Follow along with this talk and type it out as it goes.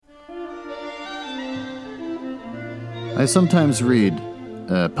I sometimes read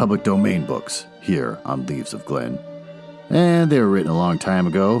public domain books here on Leaves of Glen, and they were written a long time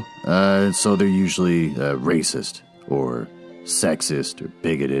ago, so they're usually racist or sexist or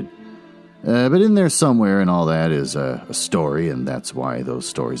bigoted. But in there somewhere and all that is a story, and that's why those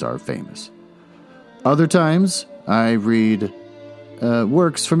stories are famous. Other times, I read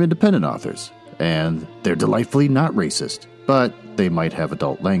works from independent authors, and they're delightfully not racist, but they might have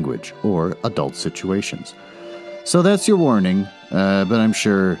adult language or adult situations. So that's your warning, but I'm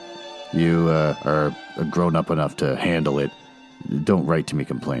sure you are grown up enough to handle it. Don't write to me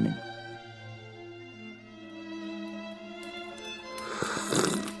complaining.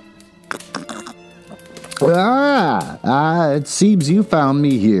 It seems you found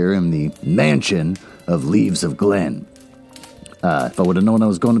me here in the mansion of Leaves of Glen. If I would have known I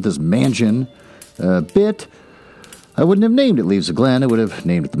was going to this mansion bit, I wouldn't have named it Leaves of Glen. I would have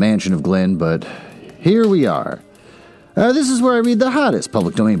named it the Mansion of Glen, but here we are. This is where I read the hottest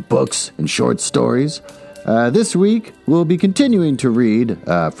public domain books and short stories. This week, we'll be continuing to read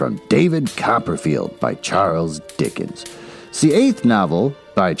from David Copperfield by Charles Dickens. It's the 8th novel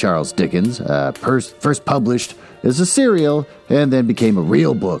by Charles Dickens, first published as a serial and then became a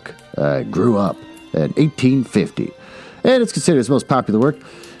real book. Grew up in 1850. And it's considered his most popular work.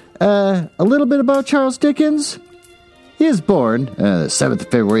 A little bit about Charles Dickens. He was born the 7th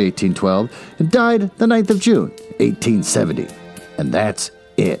of February, 1812, and died the 9th of June, 1870. And that's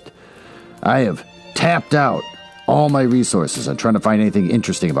it. I have tapped out all my resources on trying to find anything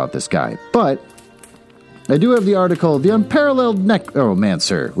interesting about this guy. But I do have the article, The Unparalleled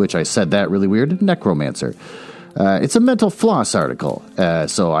Necromancer, which I said that really weird, Necromancer. It's a mental floss article,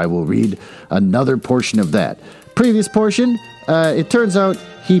 so I will read another portion of that. Previous portion, it turns out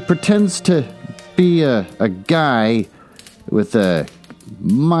he pretends to be a guy with a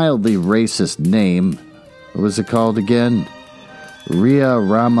mildly racist name. What was it called again? Ria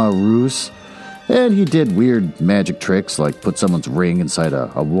Rama Rus. And he did weird magic tricks, like put someone's ring inside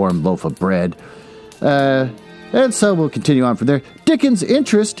a warm loaf of bread. And so we'll continue on from there. Dickens'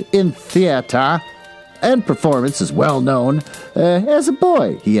 interest in theater and performance is well known. As a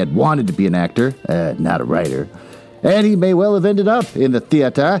boy, he had wanted to be an actor, not a writer. And he may well have ended up in the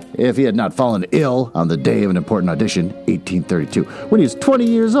theater if he had not fallen ill on the day of an important audition, 1832, when he was 20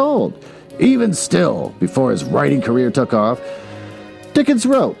 years old. Even still, before his writing career took off, Dickens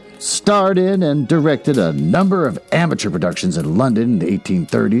wrote, starred in, and directed a number of amateur productions in London in the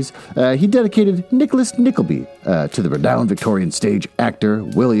 1830s. He dedicated Nicholas Nickleby to the renowned Victorian stage actor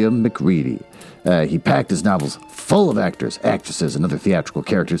William Macready. He packed his novels full of actors, actresses, and other theatrical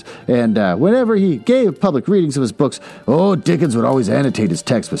characters, and whenever he gave public readings of his books, Dickens would always annotate his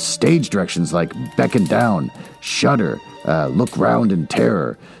text with stage directions like beckon down, shudder, look round in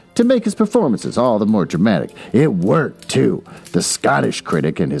terror, to make his performances all the more dramatic. It worked, too. The Scottish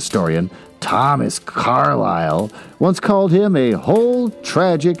critic and historian Thomas Carlyle once called him a whole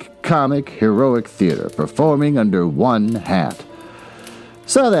tragic, comic, heroic theater, performing under one hat.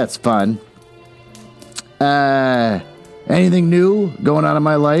 So that's fun. Anything new going on in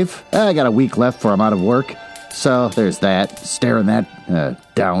my life? I got a week left before I'm out of work. So there's that, staring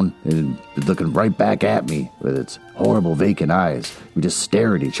that down and looking right back at me with its horrible vacant eyes. We just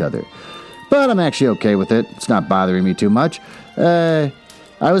stare at each other. But I'm actually okay with it. It's not bothering me too much. I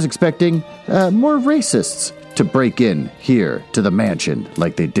was expecting more racists to break in here to the mansion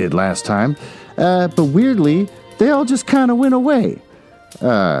like they did last time. But weirdly, they all just kind of went away.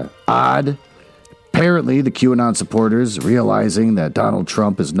 Odd. Apparently, the QAnon supporters, realizing that Donald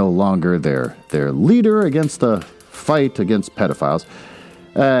Trump is no longer their leader against the fight against pedophiles,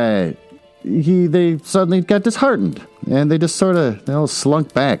 they suddenly got disheartened, and they just sort of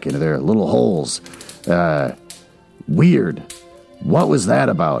slunk back into their little holes. Weird. What was that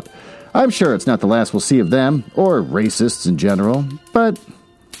about? I'm sure it's not the last we'll see of them, or racists in general, but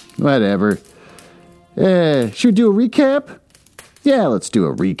whatever. Should we do a recap? Yeah, let's do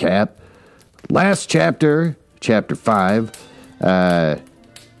a recap. Last chapter, chapter 5,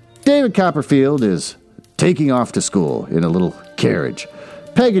 David Copperfield is taking off to school in a little carriage.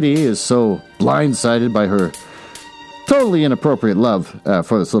 Peggotty is so blindsided by her totally inappropriate love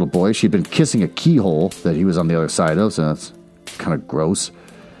for this little boy. She'd been kissing a keyhole that he was on the other side of, so that's kind of gross.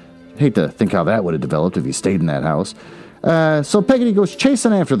 Hate to think how that would have developed if he stayed in that house. So Peggotty goes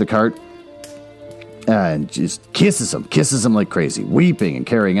chasing after the cart and just kisses him like crazy, weeping and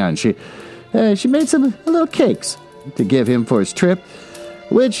carrying on. She made some little cakes to give him for his trip,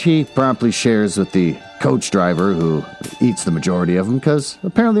 which he promptly shares with the coach driver, who eats the majority of them, because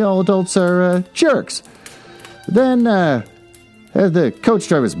apparently all adults are jerks. Then The coach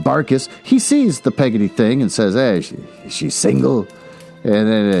driver's Barkus, he sees the Peggotty thing and says, hey, she's single? And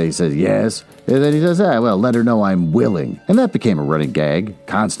then he says, yes. And then he says, well, let her know I'm willing. And that became a running gag,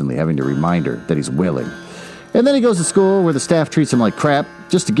 constantly having to remind her that he's willing. And then he goes to school where the staff treats him like crap,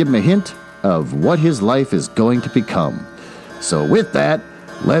 just to give him a hint of what his life is going to become. So with that,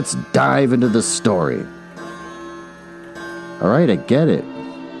 let's dive into the story. All right, I get it.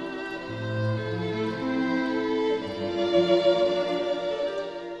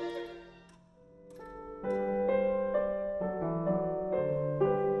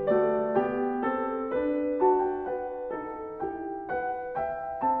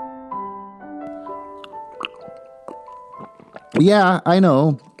 Yeah, I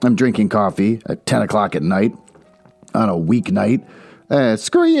know. I'm drinking coffee at 10 o'clock at night on a weeknight.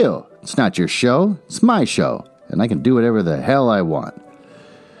 Screw you. It's not your show. It's my show. And I can do whatever the hell I want.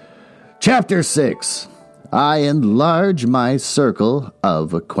 Chapter 6. I enlarge my circle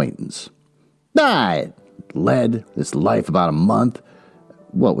of acquaintance. I led this life about a month.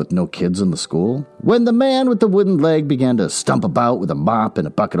 What, with no kids in the school? When the man with the wooden leg began to stump about with a mop and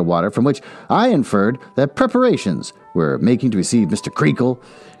a bucket of water, from which I inferred that preparations were making to receive Mr. Creakle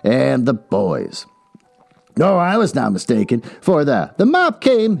and the boys. Oh, I was not mistaken, for the mop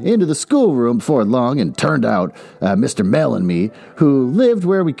came into the schoolroom before long and turned out Mr. Mel and me, who lived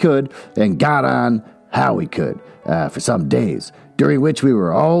where we could and got on how we could for some days, during which we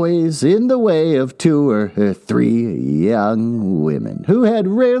were always in the way of 2 or 3 young women who had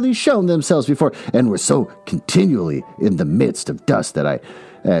rarely shown themselves before and were so continually in the midst of dust that I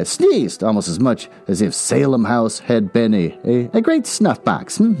sneezed almost as much as if Salem House had been a great snuff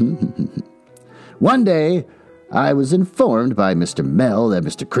box. One day, I was informed by Mr. Mel that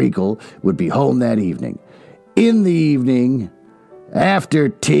Mr. Creakle would be home that evening. In the evening, after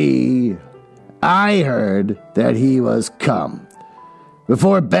tea, I heard that he was come.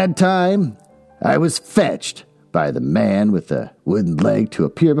 Before bedtime, I was fetched by the man with the wooden leg to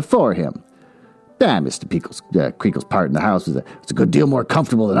appear before him. Mr. Creakle's part in the house was a good deal more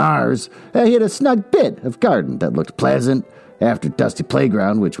comfortable than ours. He had a snug bit of garden that looked pleasant, after dusty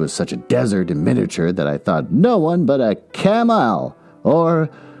playground, which was such a desert in miniature that I thought no one but a camel or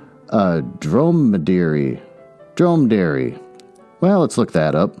a dromedary. Well, let's look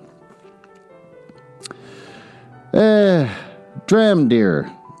that up. Dromedary,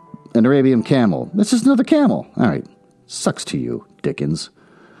 an Arabian camel. That's just another camel. All right. Sucks to you, Dickens.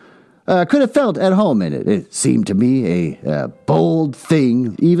 Could have felt at home in it. It seemed to me a bold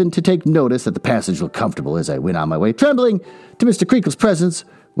thing even to take notice that the passage looked comfortable as I went on my way, trembling to Mr. Creakle's presence,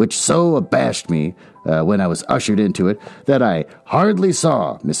 which so abashed me when I was ushered into it that I hardly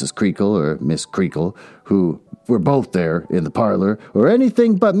saw Mrs. Creakle or Miss Creakle, who were both there in the parlor, or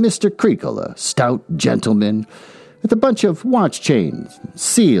anything but Mr. Creakle, a stout gentleman with a bunch of watch chains,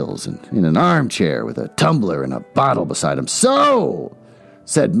 seals, and in an armchair with a tumbler and a bottle beside him. So,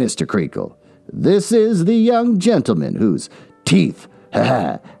 said Mr. Creakle, this is the young gentleman whose teeth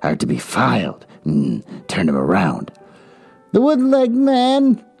are to be filed. Turn him around. The wooden-legged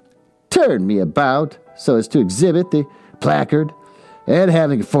man turned me about so as to exhibit the placard, and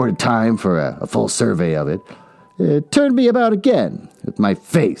having afforded time for a full survey of it, turned me about again with my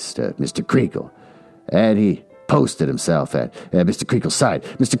face to Mr. Creakle, and he posted himself at Mr. Creakle's side.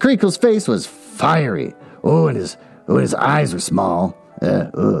 Mr. Creakle's face was fiery. And his eyes were small.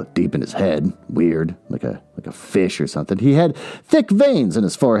 Deep in his head, weird, like a fish or something. He had thick veins in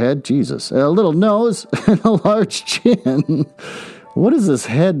his forehead, Jesus, a little nose, and a large chin. What is this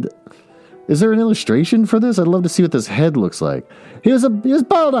head? Is there an illustration for this? I'd love to see what this head looks like. He was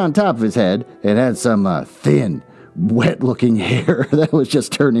bald on top of his head and had some thin, wet-looking hair that was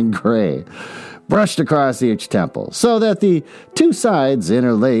just turning gray, brushed across each temple, so that the 2 sides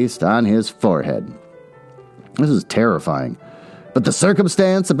interlaced on his forehead. This is terrifying. But the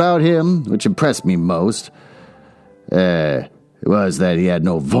circumstance about him, which impressed me most, was that he had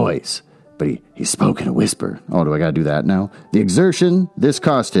no voice, but he spoke in a whisper. Oh, do I gotta do that now? The exertion this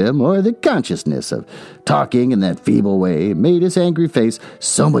cost him, or the consciousness of talking in that feeble way, made his angry face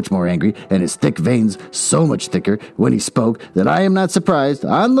so much more angry, and his thick veins so much thicker when he spoke, that I am not surprised,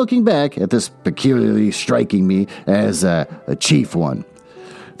 on looking back, at this peculiarly striking me as a chief one.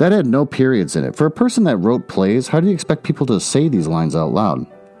 That had no periods in it. For a person that wrote plays, how do you expect people to say these lines out loud?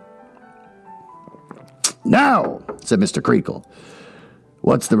 Now, said Mr. Creakle,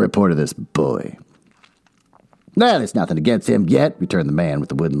 what's the report of this boy? There's nothing against him yet, returned the man with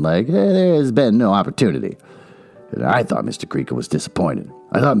the wooden leg. There has been no opportunity. I thought Mr. Creakle was disappointed.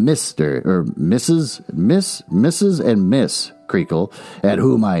 I thought Mrs. and Miss Creakle, at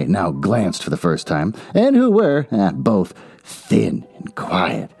whom I now glanced for the first time, and who were both thin and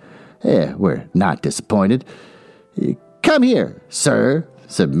quiet. We're not disappointed. "Come here, sir,"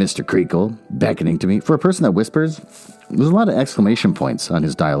 said Mr. Creakle, beckoning to me. For a person that whispers, there's a lot of exclamation points on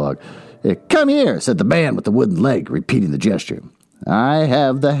his dialogue. "Come here," said the man with the wooden leg, repeating the gesture. "I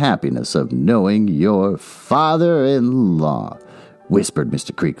have the happiness of knowing your father-in-law," whispered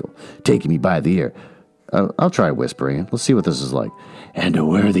Mr. Creakle, taking me by the ear. I'll try whispering. Let's see what this is like. "And a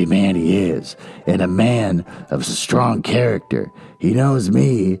worthy man he is, and a man of strong character. He knows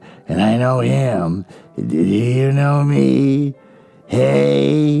me, and I know him. Do you know me?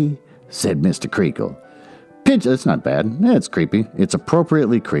 Hey," said Mr. Creakle. That's not bad. It's creepy. It's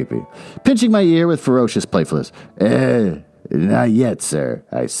appropriately creepy. Pinching my ear with ferocious playfulness. "Not yet, sir,"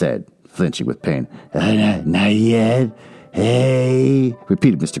 I said, flinching with pain. Not yet? Hey,"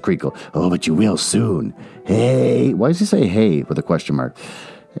 repeated Mr. Creakle. "Oh, but you will soon. Hey." Why does he say hey with a question mark?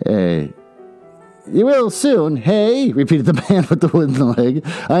 "You will soon. Hey," repeated the man with the wooden leg.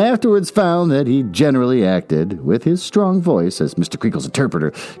 I afterwards found that he generally acted with his strong voice as Mr. Creakle's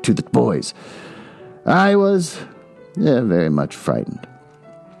interpreter to the boys. I was very much frightened,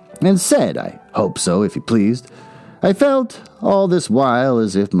 and said, "I hope so, if he pleased." I felt all this while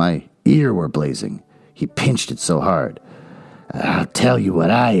as if my ear were blazing. He pinched it so hard. "I'll tell you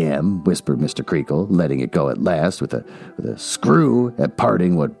what I am," whispered Mr. Creakle, letting it go at last with a screw at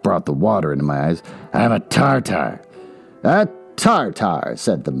parting what brought the water into my eyes. "I'm a Tartar." "A Tartar,"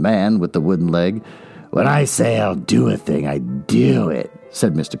 said the man with the wooden leg. "When I say I'll do a thing, I do it,"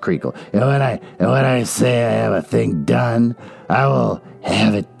 said Mr. Creakle. And when I say I have a thing done, I will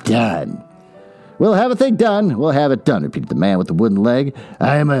have it done." "We'll have a thing done. We'll have it done," repeated the man with the wooden leg.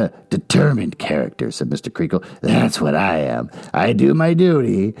 "I am a determined character," said Mr. Creakle. "That's what I am. I do my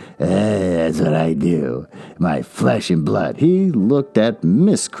duty. That's what I do. My flesh and blood." He looked at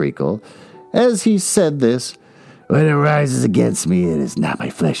Miss Creakle as he said this. "When it rises against me, it is not my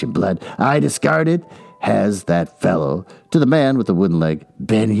flesh and blood. I discard it. Has that fellow," to the man with the wooden leg,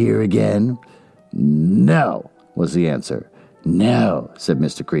 "been here again?" "No," was the answer. "No," said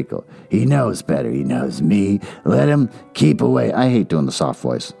Mr. Creakle. "He knows better. He knows me. Let him keep away." I hate doing the soft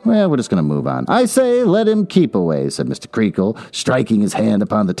voice. Well, we're just going to move on. "I say, let him keep away," said Mr. Creakle, striking his hand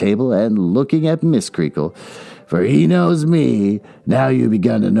upon the table and looking at Miss Creakle. "For he knows me. Now you've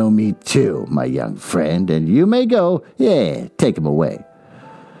begun to know me too, my young friend, and you may go. Take him away."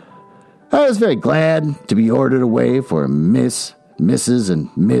 I was very glad to be ordered away, for Mrs. and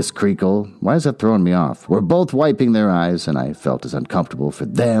Miss Creakle, why is that throwing me off, were both wiping their eyes, and I felt as uncomfortable for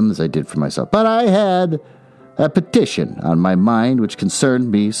them as I did for myself. But I had a petition on my mind which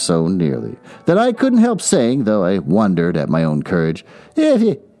concerned me so nearly that I couldn't help saying, though I wondered at my own courage,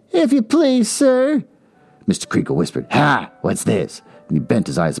 If you please, sir." Mr. Creakle whispered, "Ha! What's this?" And he bent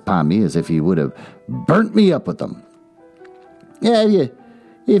his eyes upon me as if he would have burnt me up with them.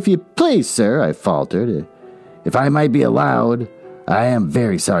 If you please, sir," I faltered. "If I might be allowed, I am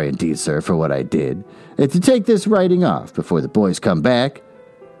very sorry indeed, sir, for what I did. To take this writing off before the boys come back."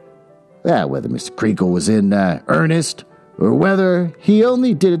 Whether Mr. Creakle was in earnest, or whether he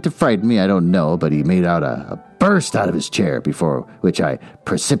only did it to frighten me, I don't know, but he made out a burst out of his chair, before which I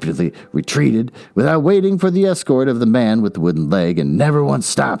precipitately retreated without waiting for the escort of the man with the wooden leg, and never once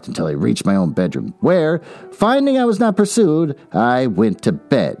stopped until I reached my own bedroom, where, finding I was not pursued, I went to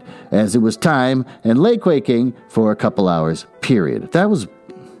bed, as it was time, and lay quaking for a couple hours, period. That was,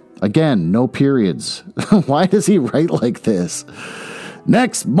 again, no periods. Why does he write like this?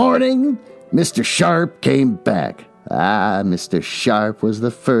 Next morning, Mr. Sharp came back. Mr. Sharp was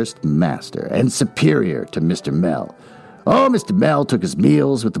the first master and superior to Mr. Mell. Mr. Mell took his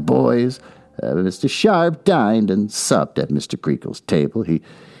meals with the boys. Mr. Sharp dined and supped at Mr. Creakle's table.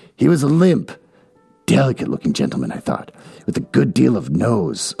 He was a limp, delicate-looking gentleman, I thought, with a good deal of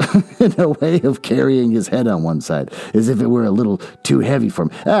nose and a way of carrying his head on one side, as if it were a little too heavy for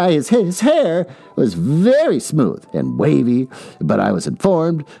him. His hair was very smooth and wavy, but I was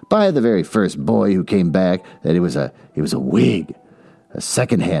informed by the very first boy who came back that it was a wig, a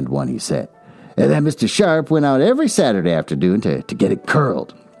second-hand one, he said, and that Mr. Sharp went out every Saturday afternoon to get it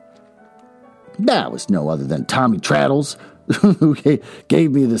curled. That was no other than Tommy Traddles, who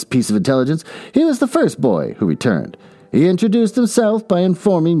gave me this piece of intelligence. He was the first boy who returned. He introduced himself by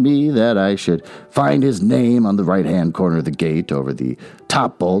informing me that I should find his name on the right-hand corner of the gate over the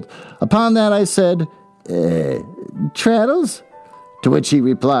top bolt. Upon that I said, "Traddles?" To which he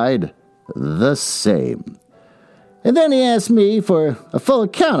replied, "The same." And then he asked me for a full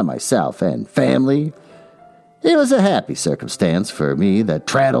account of myself and family. It was a happy circumstance for me that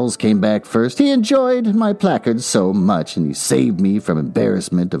Traddles came back first. He enjoyed my placards so much, and he saved me from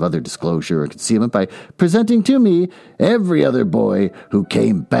embarrassment of other disclosure or concealment by presenting to me every other boy who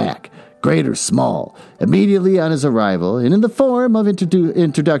came back, great or small, immediately on his arrival, and in the form of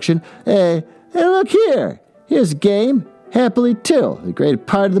introduction, hey, look here, here's a game. Happily, too, the greater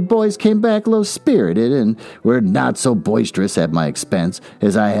part of the boys came back low-spirited and were not so boisterous at my expense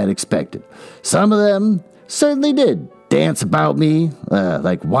as I had expected. Some of them certainly did dance about me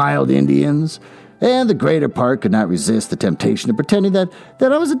like wild Indians, and the greater part could not resist the temptation of pretending that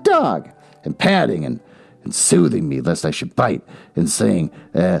I was a dog, and patting and soothing me lest I should bite, and saying,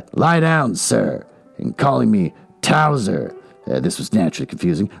 lie down, sir, and calling me Towser. This was naturally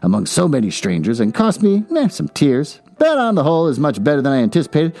confusing among so many strangers and cost me some tears, but on the whole is much better than I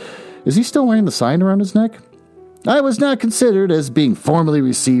anticipated. Is he still wearing the sign around his neck? I was not considered as being formally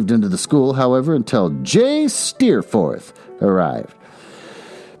received into the school, however, until J. Steerforth arrived.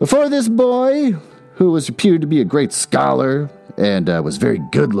 Before this boy, who was reputed to be a great scholar and was very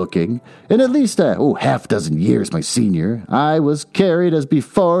good-looking, and at least half dozen years my senior, I was carried as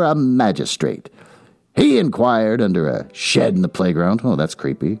before a magistrate. He inquired under a shed in the playground, oh, that's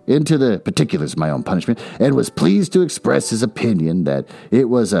creepy, into the particulars of my own punishment, and was pleased to express his opinion that it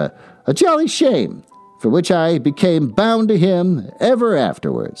was a jolly shame, for which I became bound to him ever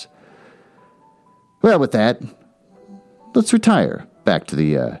afterwards. Well, with that, let's retire back to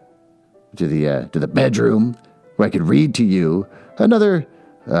the bedroom where I could read to you another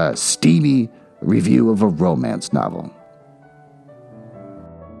steamy review of a romance novel.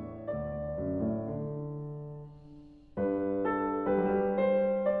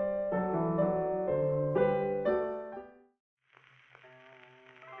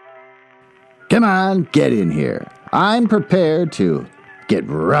 Come on, get in here. I'm prepared to get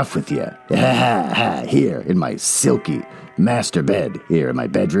rough with you. Here in my silky master bed here in my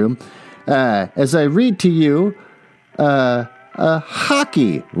bedroom. As I read to you a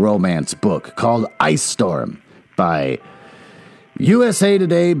hockey romance book called Ice Storm by USA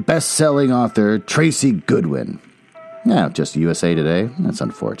Today best-selling author Tracy Goodwin. Yeah, just USA Today. That's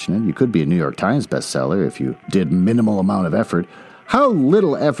unfortunate. You could be a New York Times bestseller if you did minimal amount of effort. How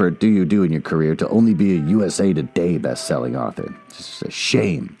little effort do you do in your career to only be a USA Today best-selling author? It's just a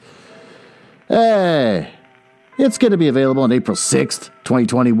shame. It's going to be available on April 6th,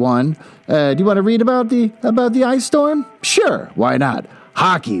 2021. Do you want to read about the Ice Storm? Sure, why not?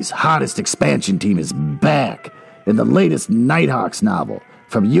 Hockey's hottest expansion team is back in the latest Nighthawks novel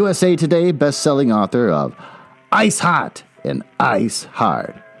from USA Today best-selling author of Ice Hot and Ice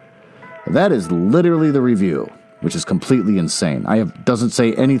Hard. That is literally the review, which is completely insane. Doesn't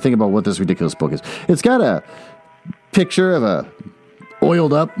say anything about what this ridiculous book is. It's got a picture of a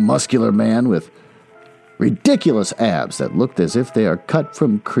oiled-up, muscular man with ridiculous abs that looked as if they are cut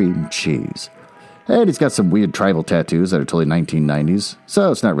from cream cheese. And he's got some weird tribal tattoos that are totally 1990s,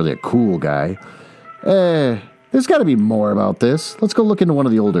 so it's not really a cool guy. There's got to be more about this. Let's go look into one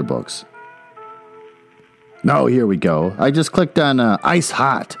of the older books. No, here we go. I just clicked on Ice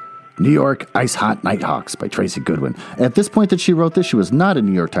Hot. New York Ice Hot Nighthawks by Tracy Goodwin. At this point that she wrote this, she was not a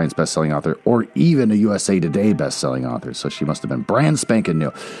New York Times bestselling author or even a USA Today bestselling author, so she must have been brand spanking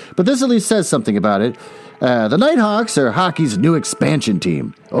new. But this at least says something about it. The Nighthawks are hockey's new expansion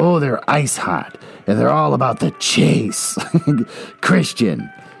team. Oh, they're ice hot, and they're all about the chase. Christian.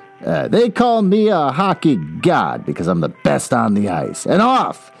 They call me a hockey god because I'm the best on the ice. And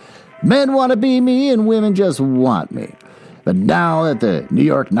off! Men want to be me, and women just want me. But now that the New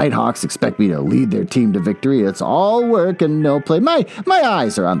York Nighthawks expect me to lead their team to victory, it's all work and no play. My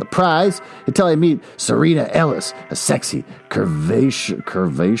eyes are on the prize until I meet Serena Ellis, a sexy, curvaceous,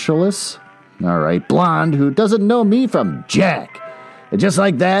 blonde who doesn't know me from Jack. And just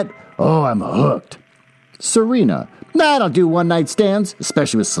like that, I'm hooked. Serena. I don't do one-night stands,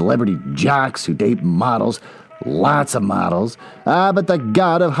 especially with celebrity jocks who date models. Lots of models. But the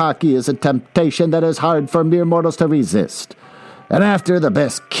god of hockey is a temptation that is hard for mere mortals to resist. And after the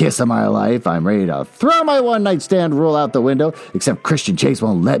best kiss of my life, I'm ready to throw my one-night stand rule out the window, except Christian Chase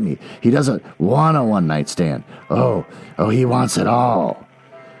won't let me. He doesn't want a one-night stand. Oh, he wants it all.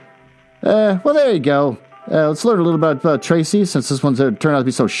 Well, there you go. Let's learn a little bit about Tracy, since this one's turned out to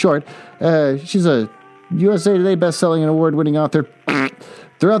be so short. She's a USA Today best-selling and award-winning author.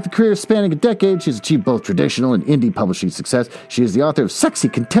 Throughout the career spanning a decade, she's achieved both traditional and indie publishing success. She is the author of sexy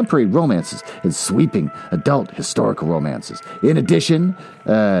contemporary romances and sweeping adult historical romances. In addition,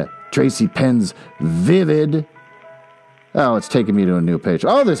 Tracy pens vivid... Oh, it's taking me to a new page.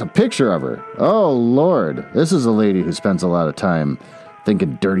 Oh, there's a picture of her. Oh, Lord. This is a lady who spends a lot of time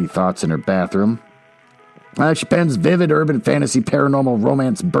thinking dirty thoughts in her bathroom. She pens vivid urban fantasy, paranormal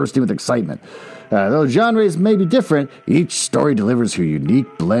romance bursting with excitement. Though genres may be different, each story delivers her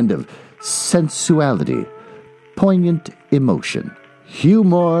unique blend of sensuality, poignant emotion,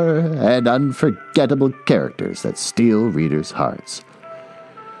 humor, and unforgettable characters that steal readers' hearts.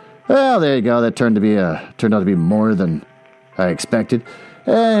 Well, there you go. That turned out to be more than I expected.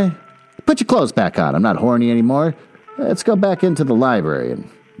 Put your clothes back on. I'm not horny anymore. Let's go back into the library and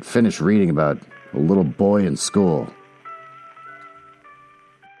finish reading about a little boy in school.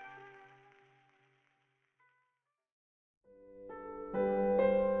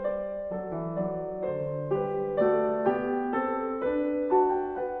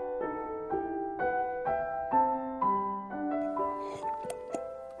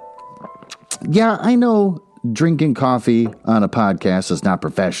 Yeah, I know drinking coffee on a podcast is not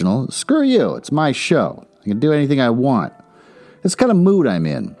professional. Screw you. It's my show. I can do anything I want. It's the kind of mood I'm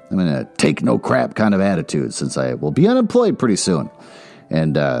in. I'm in a take no crap kind of attitude since I will be unemployed pretty soon.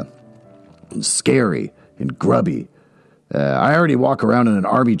 And scary and grubby. I already walk around in an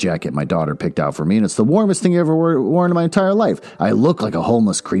army jacket my daughter picked out for me, and it's the warmest thing I ever worn in my entire life. I look like a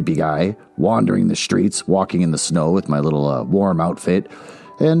homeless, creepy guy wandering the streets, walking in the snow with my little warm outfit.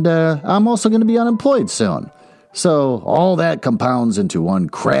 And I'm also going to be unemployed soon. So all that compounds into one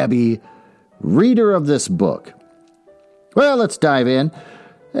crabby reader of this book. Well, let's dive in.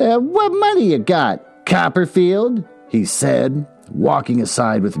 What money you got, Copperfield? He said, walking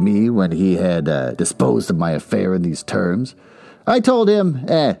aside with me when he had disposed of my affair in these terms. I told him,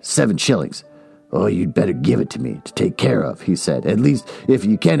 7 shillings. Oh, you'd better give it to me to take care of, he said. At least if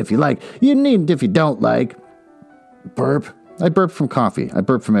you can, if you like. You needn't if you don't like. Burp. I burped from coffee. I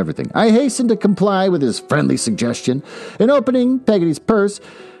burped from everything. I hastened to comply with his friendly suggestion, and opening Peggotty's purse,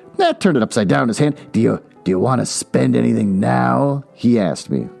 Nat turned it upside down in his hand. Do you want to spend anything now? He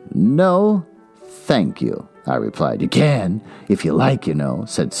asked me. No, thank you, I replied. You can, if you like, you know,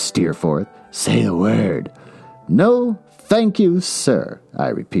 said Steerforth. Say the word. No, thank you, sir, I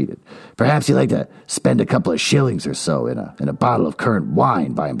repeated. Perhaps you'd like to spend a couple of shillings or so in a bottle of currant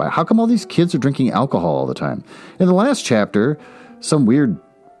wine by and by. How come all these kids are drinking alcohol all the time? In the last chapter, some weird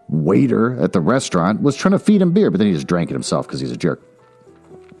waiter at the restaurant was trying to feed him beer, but then he just drank it himself because he's a jerk.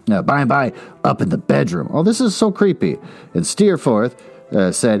 Now, by and by, up in the bedroom. Oh, this is so creepy. And Steerforth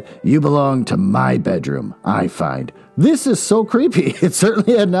said, you belong to my bedroom, I find. This is so creepy. It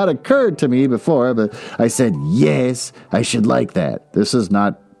certainly had not occurred to me before, but I said, yes, I should like that. This is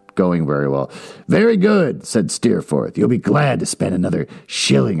not going very well. Very good, said Steerforth. You'll be glad to spend another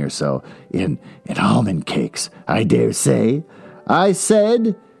shilling or so in almond cakes, I dare say. I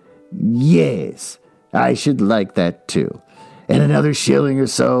said, yes, I should like that too. And another shilling or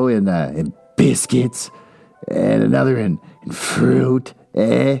so in biscuits, and another in fruit,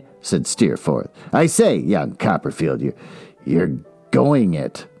 said Steerforth. I say, young Copperfield, you're going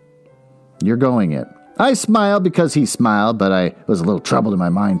it. You're going it. I smiled because he smiled, but I was a little troubled in my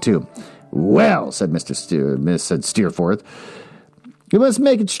mind, too. Well, said said Steerforth, we must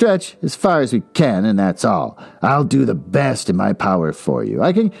make it stretch as far as we can, and that's all. I'll do the best in my power for you.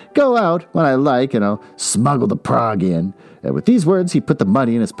 I can go out when I like, and I'll smuggle the prog in. With these words, he put the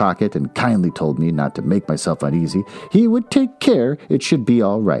money in his pocket and kindly told me not to make myself uneasy. He would take care it should be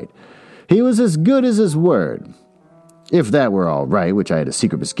all right. He was as good as his word. If that were all right, which I had a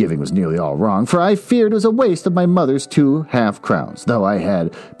secret misgiving was nearly all wrong, for I feared it was a waste of my mother's 2 half-crowns, though I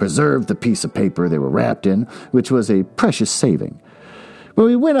had preserved the piece of paper they were wrapped in, which was a precious saving. When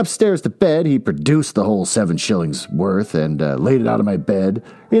we went upstairs to bed, he produced the whole 7 shillings worth and laid it out on my bed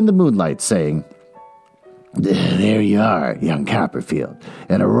in the moonlight, saying, there you are, young Copperfield,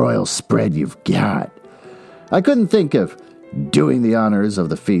 and a royal spread you've got. I couldn't think of doing the honors of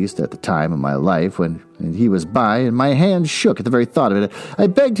the feast at the time of my life when he was by, and my hands shook at the very thought of it. I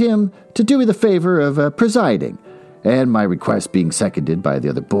begged him to do me the favor of presiding, and my request being seconded by the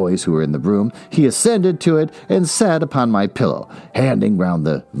other boys who were in the room, he ascended to it and sat upon my pillow, handing round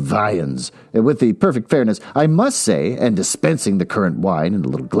the viands, with the perfect fairness, I must say, and dispensing the currant wine in a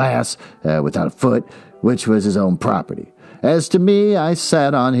little glass without a foot, which was his own property. As to me, I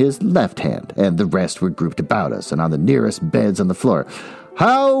sat on his left hand, and the rest were grouped about us, and on the nearest beds on the floor.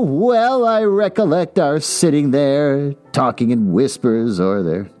 How well I recollect our sitting there, talking in whispers, or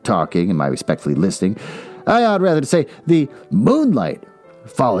their talking, and my respectfully listening. I ought rather to say the moonlight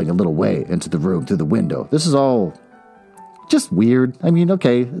falling a little way into the room through the window. This is all just weird. I mean,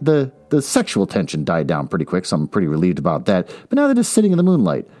 okay, the sexual tension died down pretty quick, so I'm pretty relieved about that. But now they're just sitting in the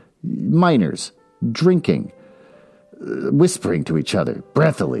moonlight. Minors. Drinking. whispering to each other,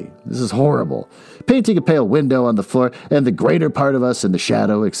 breathily. This is horrible. Painting a pale window on the floor, and the greater part of us in the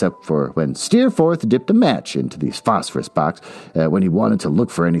shadow, except for when Steerforth dipped a match into the phosphorus box when he wanted to look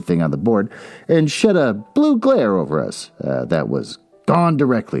for anything on the board, and shed a blue glare over us that was gone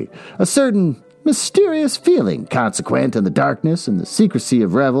directly. A certain mysterious feeling consequent on the darkness and the secrecy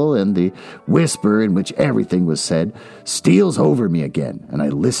of revel and the whisper in which everything was said steals over me again, and I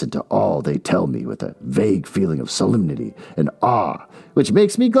listen to all they tell me with a vague feeling of solemnity and awe, which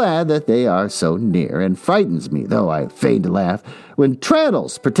makes me glad that they are so near and frightens me, though I feign to laugh, when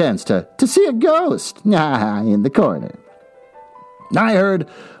Traddles pretends to see a ghost in the corner. I heard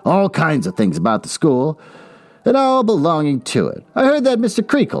all kinds of things about the school, and all belonging to it. I heard that Mr.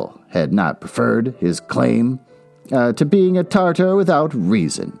 Creakle had not preferred his claim to being a Tartar without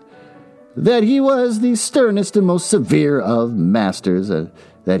reason, that he was the sternest and most severe of masters,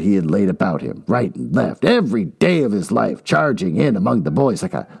 that he had laid about him, right and left, every day of his life, charging in among the boys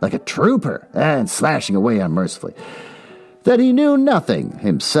like a trooper, and slashing away unmercifully. That he knew nothing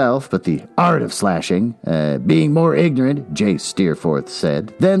himself but the art of slashing, being more ignorant, J. Steerforth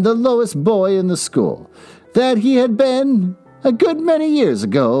said, than the lowest boy in the school. That he had been, a good many years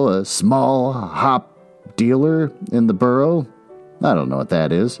ago, a small hop dealer in the borough. I don't know what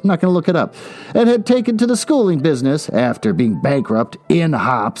that is. I'm not going to look it up. And had taken to the schooling business after being bankrupt in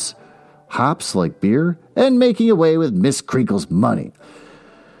hops. Hops like beer? And making away with Miss Creakle's money.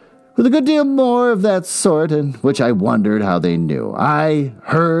 With a good deal more of that sort, and which I wondered how they knew. I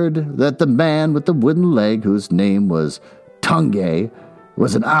heard that the man with the wooden leg, whose name was Tungay,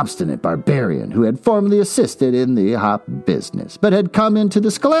 was an obstinate barbarian who had formerly assisted in the hop business, but had come into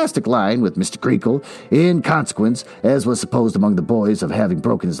the scholastic line with Mr. Creakle in consequence, as was supposed among the boys, of having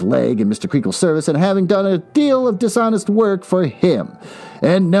broken his leg in Mr. Creakle's service and having done a deal of dishonest work for him.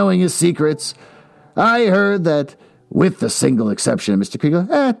 And knowing his secrets, I heard that, with the single exception of Mr. Creakle,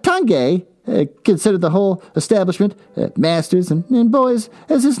 Tungay considered the whole establishment, masters and boys,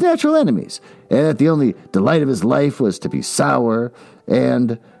 as his natural enemies, and that the only delight of his life was to be sour,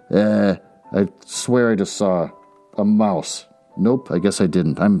 and, I swear I just saw a mouse. Nope, I guess I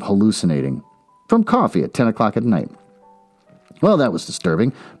didn't. I'm hallucinating. From coffee at 10 o'clock at night. Well, that was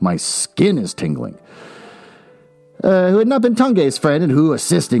disturbing. My skin is tingling. Who had not been Tungay's friend and who,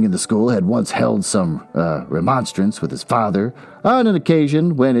 assisting in the school, had once held some remonstrance with his father on an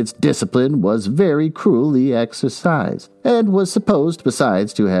occasion when its discipline was very cruelly exercised, and was supposed,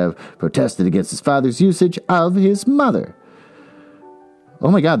 besides, to have protested against his father's usage of his mother. Oh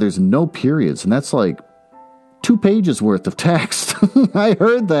my God, there's no periods, and that's like 2 pages worth of text. I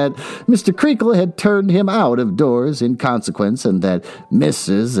heard that Mr. Creakle had turned him out of doors in consequence, and that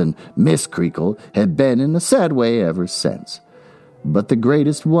Mrs. and Miss Creakle had been in a sad way ever since. But the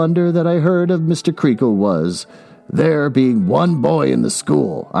greatest wonder that I heard of Mr. Creakle was there being one boy in the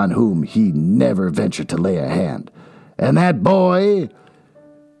school on whom he never ventured to lay a hand, and that boy,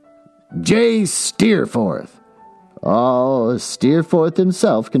 J. Steerforth. Oh, Steerforth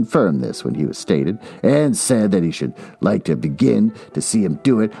himself confirmed this when he was stated, and said that he should like to begin to see him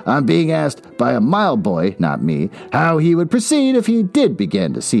do it on being asked by a mild boy, not me, how he would proceed if he did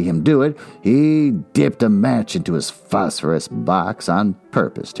begin to see him do it. He dipped a match into his phosphorus box on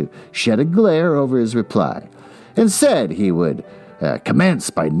purpose to shed a glare over his reply, and said he would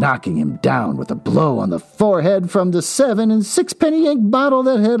commence by knocking him down with a blow on the forehead from the 7 and 6-penny ink bottle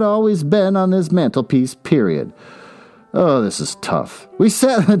that had always been on his mantelpiece, period. Oh, this is tough. We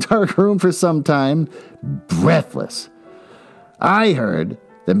sat in the dark room for some time, breathless. I heard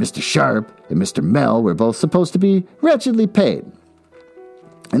that Mr. Sharp and Mr. Mell were both supposed to be wretchedly paid,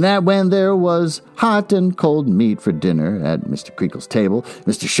 and that when there was hot and cold meat for dinner at Mr. Creakle's table,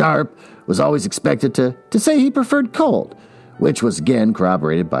 Mr. Sharp was always expected to say he preferred cold, which was again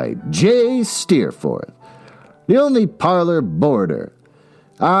corroborated by J. Steerforth, the only parlor boarder.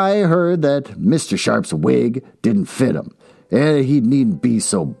 I heard that Mr. Sharp's wig didn't fit him, and he needn't be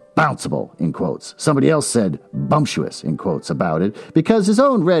so bounceable, in quotes. Somebody else said bumptious, in quotes, about it, because his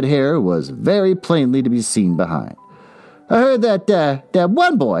own red hair was very plainly to be seen behind. I heard that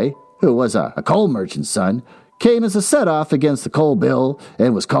one boy, who was a coal merchant's son, came as a set-off against the coal bill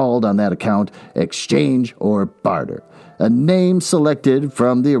and was called on that account exchange or barter, a name selected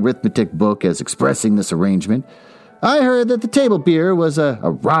from the arithmetic book as expressing this arrangement. I heard that the table beer was a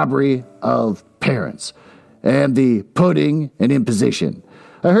robbery of parents, and the pudding an imposition.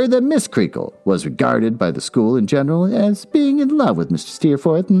 I heard that Miss Creakle was regarded by the school in general as being in love with Mr.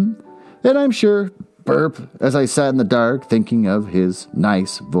 Steerforth, and I'm sure, burp, as I sat in the dark thinking of his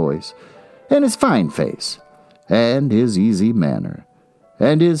nice voice, and his fine face, and his easy manner,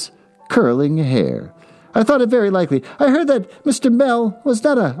 and his curling hair, I thought it very likely. I heard that Mr. Mell was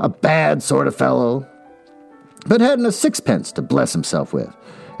not a bad sort of fellow, but hadn't a sixpence to bless himself with,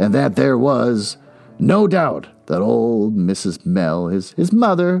 and that there was no doubt that old Mrs. Mell, his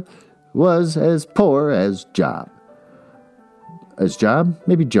mother, was as poor as Job. As Job?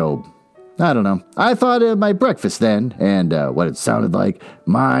 Maybe Job. I don't know. I thought of my breakfast then, and what it sounded like,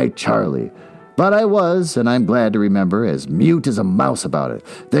 my Charlie. But I was, and I'm glad to remember, as mute as a mouse about it.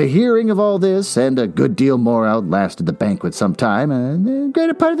 The hearing of all this, and a good deal more, outlasted the banquet some time, and the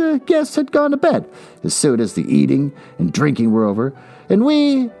greater part of the guests had gone to bed, as soon as the eating and drinking were over, and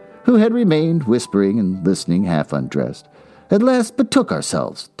we, who had remained whispering and listening half undressed, at last betook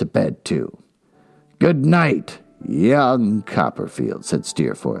ourselves to bed too. "Good night, young Copperfield," said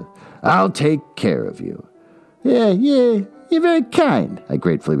Steerforth. "I'll take care of you." Yeah, you're very kind," I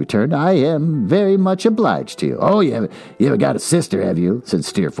gratefully returned. "I am very much obliged to you." "Oh, you haven't got a sister, have you?" said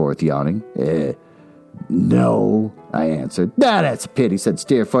Steerforth, yawning. "No," I answered. That's a pity," said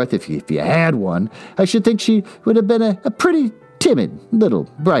Steerforth. If you had one, I should think she would have been a pretty timid, little,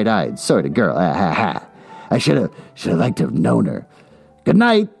 bright-eyed sort of girl. I should have liked to have known her. Good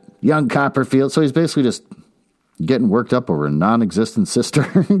night, young Copperfield." So he's basically just getting worked up over a non-existent sister.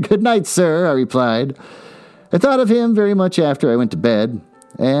 "Good night, sir," I replied. I thought of him very much after I went to bed,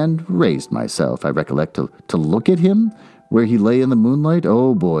 and raised myself, I recollect, to look at him where he lay in the moonlight.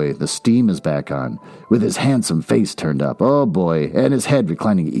 Oh boy, the steam is back on, with his handsome face turned up. Oh boy, and his head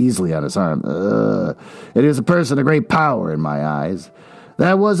reclining easily on his arm. It is a person of great power in my eyes.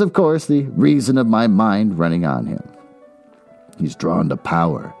 That was, of course, the reason of my mind running on him. He's drawn to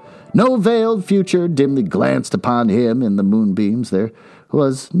power. No veiled future dimly glanced upon him in the moonbeams. There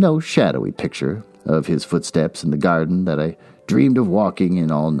was no shadowy picture of his footsteps in the garden that I dreamed of walking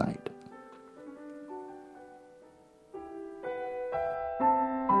in all night.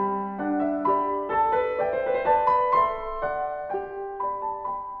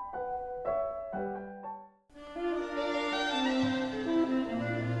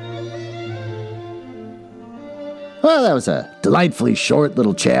 Well, that was a delightfully short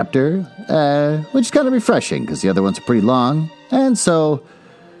little chapter, which is kind of refreshing because the other ones are pretty long, and so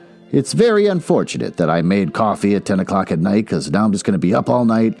it's very unfortunate that I made coffee at 10 o'clock at night, because now I'm just going to be up all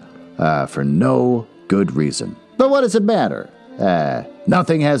night for no good reason. But what does it matter?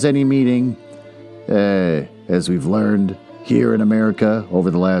 Nothing has any meaning, as we've learned here in America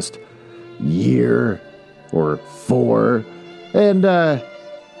over the last year or 4. And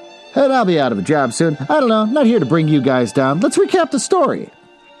I'll be out of a job soon. I don't know, not here to bring you guys down. Let's recap the story.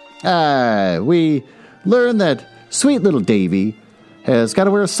 We learn that sweet little Davy has got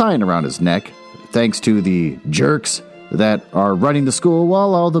to wear a sign around his neck, thanks to the jerks that are running the school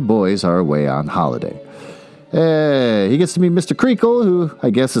while all the boys are away on holiday. He gets to meet Mr. Creakle, who I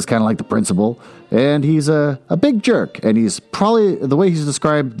guess is kind of like the principal, and he's a big jerk, and he's probably, the way he's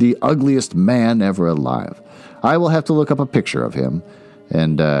described, the ugliest man ever alive. I will have to look up a picture of him,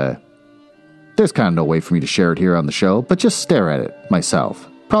 and there's kind of no way for me to share it here on the show, but just stare at it myself,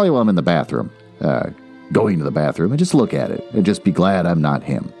 probably while I'm in the bathroom. Going to the bathroom and just look at it and just be glad I'm not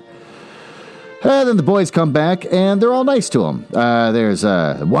him. And then the boys come back and they're all nice to him. There's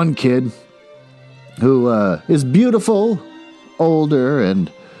one kid who is beautiful, older,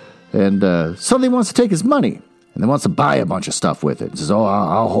 and suddenly wants to take his money and then wants to buy a bunch of stuff with it. And says, "Oh,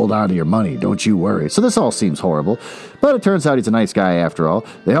 I'll hold on to your money, don't you worry." So this all seems horrible, but it turns out he's a nice guy after all.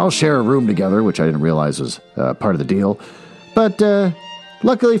 They all share a room together, which I didn't realize was part of the deal. But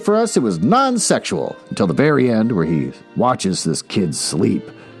luckily for us, it was non-sexual until the very end, where he watches this kid sleep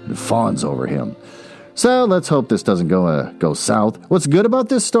and fawns over him. So let's hope this doesn't go south. What's good about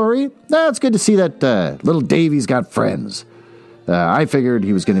this story? It's good to see that little Davy's got friends. I figured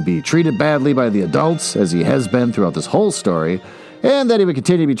he was going to be treated badly by the adults, as he has been throughout this whole story, and that he would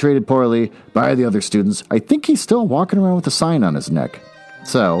continue to be treated poorly by the other students. I think he's still walking around with a sign on his neck.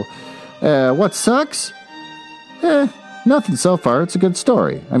 So, what sucks? Nothing so far. It's a good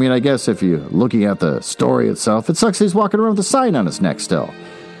story. I mean, I guess if you're looking at the story itself, it sucks he's walking around with a sign on his neck still.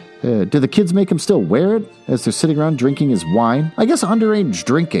 Do the kids make him still wear it as they're sitting around drinking his wine? I guess underage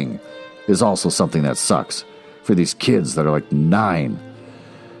drinking is also something that sucks for these kids that are like 9.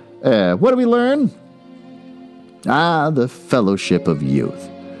 What do we learn? The fellowship of youth.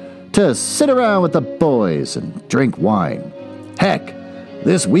 To sit around with the boys and drink wine. Heck,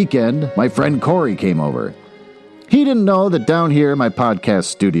 this weekend, my friend Corey came over. He didn't know that down here in my podcast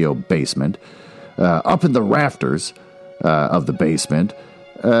studio basement, up in the rafters of the basement,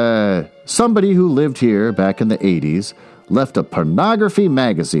 somebody who lived here back in the 80s left a pornography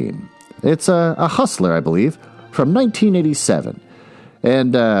magazine. It's a Hustler, I believe, from 1987.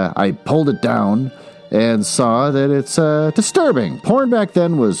 And I pulled it down, and saw that it's disturbing. Porn back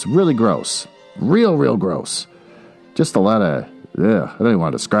then was really gross. Real gross. Just a lot of, I don't even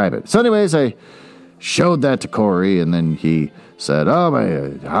want to describe it. So anyways, I showed that to Corey, and then he said, oh,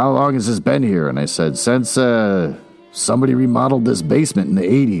 my, how long has this been here? And I said, since somebody remodeled this basement in the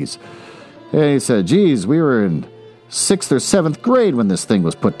 80s. And he said, geez, we were in 6th or 7th grade when this thing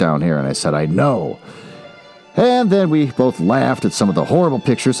was put down here. And I said, I know. And then we both laughed at some of the horrible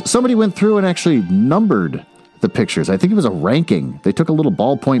pictures. Somebody went through and actually numbered the pictures. I think it was a ranking. They took a little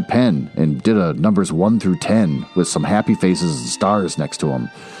ballpoint pen and did a numbers 1 through 10 with some happy faces and stars next to them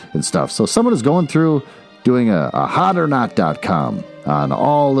and stuff. So someone is going through doing a hotornot.com on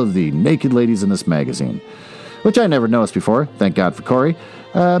all of the naked ladies in this magazine, which I never noticed before. Thank God for Corey.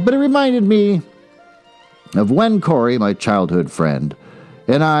 But it reminded me of when Corey, my childhood friend,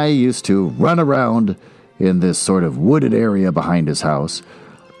 and I used to run around in this sort of wooded area behind his house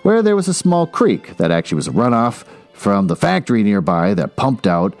where there was a small creek that actually was a runoff from the factory nearby that pumped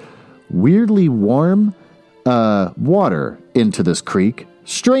out weirdly warm water into this creek.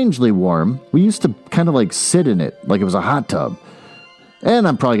 Strangely warm. We used to kind of like sit in it like it was a hot tub. And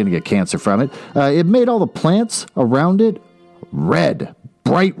I'm probably going to get cancer from it. It made all the plants around it red,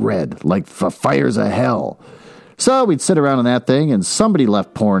 bright red, like fires of hell. So we'd sit around in that thing, and somebody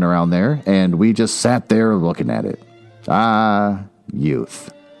left porn around there, and we just sat there looking at it. Ah,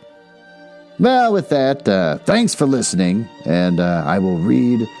 youth. Well, with that, thanks for listening, and I will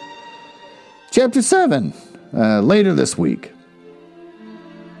read Chapter 7 later this week.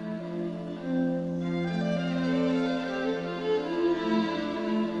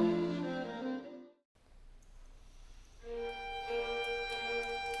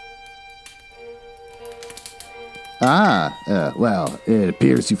 Well, it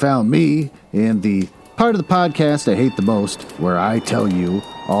appears you found me in the part of the podcast I hate the most, where I tell you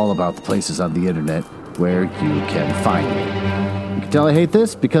all about the places on the internet where you can find me. You can tell I hate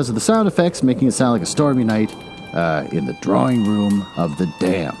this because of the sound effects making it sound like a stormy night in the drawing room of the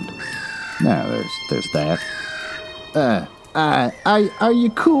damned. Now, there's that. Are you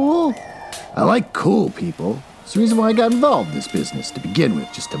cool? I like cool people. It's the reason why I got involved in this business to begin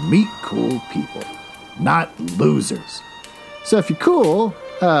with, just to meet cool people. Not losers. So if you're cool,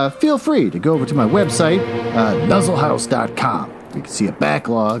 feel free to go over to my website, nuzzlehouse.com. You can see a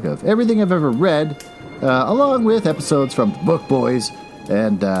backlog of everything I've ever read, along with episodes from the Book Boys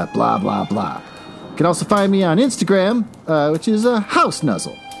and blah, blah, blah. You can also find me on Instagram, which is House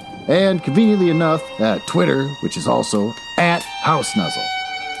Nuzzle. And conveniently enough, Twitter, which is also @HouseNuzzle.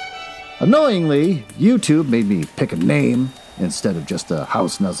 Annoyingly, YouTube made me pick a name instead of just a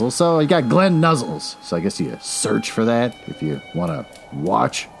House Nuzzle, so I got Glenn Nuzzles. So I guess you search for that if you want to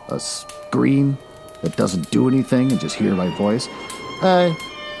watch a screen that doesn't do anything and just hear my voice. And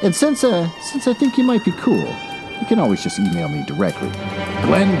since I think you might be cool, you can always just email me directly,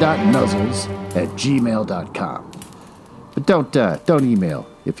 glenn.nuzzles@gmail.com. But don't email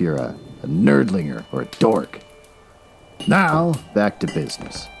if you're a nerdlinger or a dork. Now, back to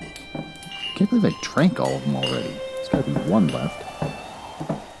business. Can't believe I drank all of them already. There's got to be one left.